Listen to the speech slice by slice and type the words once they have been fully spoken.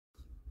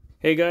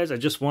Hey guys, I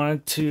just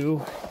wanted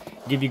to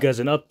give you guys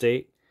an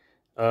update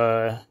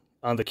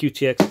on the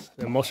QTX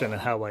Emulsion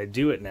and how I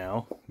do it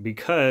now,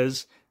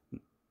 because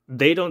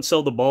they don't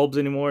sell the bulbs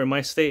anymore in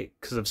my state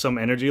because of some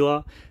energy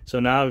law. So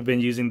now I've been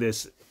using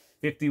this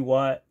 50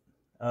 watt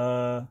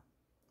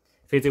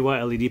 50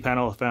 watt LED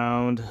panel I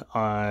found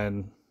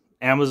on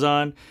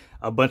Amazon.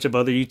 A bunch of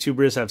other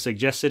YouTubers have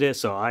suggested it,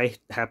 so I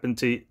happen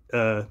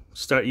to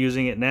start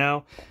using it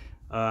now.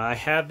 I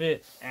have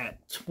it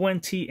at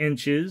 20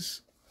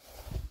 inches.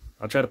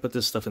 I'll try to put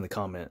this stuff in the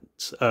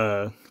comments.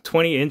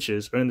 20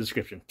 inches, or in the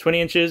description.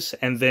 20 inches,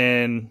 and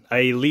then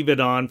I leave it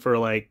on for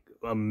like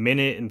a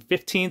minute and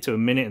 15 to a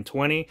minute and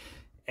 20,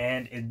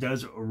 and it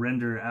does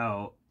render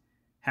out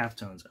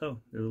halftones. Oh,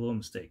 there's a little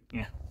mistake.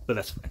 Yeah, but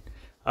that's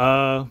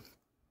fine.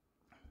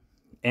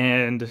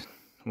 And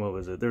what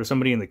was it? There was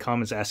somebody in the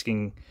comments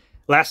asking,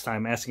 last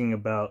time, asking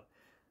about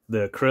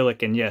the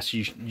acrylic, and yes,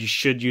 you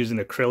should use an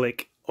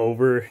acrylic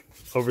over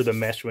the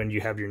mesh when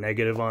you have your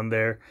negative on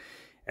there,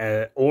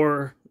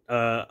 or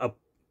a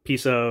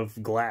piece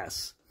of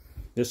glass.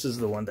 This is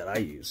the one that I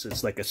use.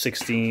 It's like a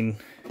 16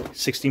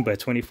 by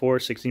 24,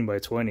 16 by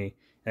 20,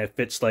 and it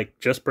fits like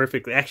just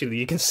perfectly. Actually,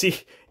 you can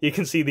see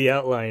the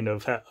outline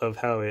of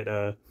how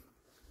it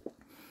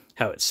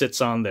sits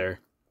on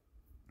there.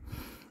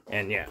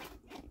 And yeah,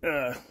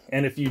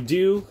 and if you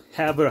do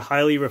have a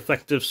highly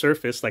reflective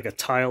surface, like a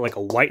tile, like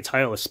a white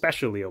tile,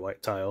 especially a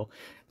white tile,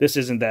 this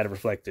isn't that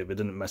reflective. It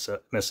didn't mess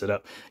it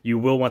up. You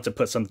will want to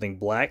put something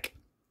black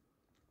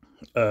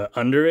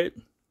under it.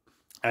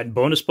 Add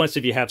bonus points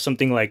if you have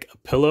something like a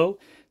pillow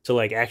to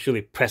like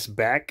actually press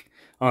back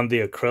on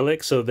the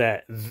acrylic so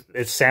that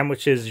it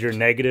sandwiches your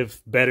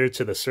negative better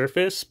to the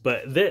surface.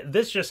 But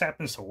this just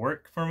happens to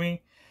work for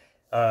me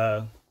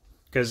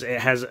because it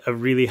has a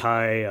really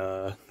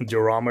high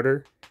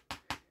durometer,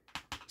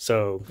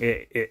 so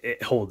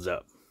it holds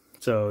up.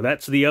 So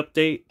that's the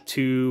update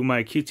to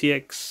my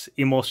QTX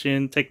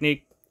emulsion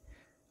technique.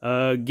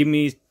 Give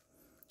me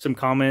some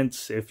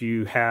comments if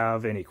you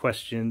have any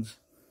questions.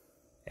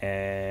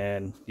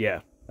 And yeah,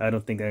 I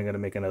don't think I'm going to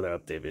make another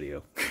update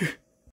video.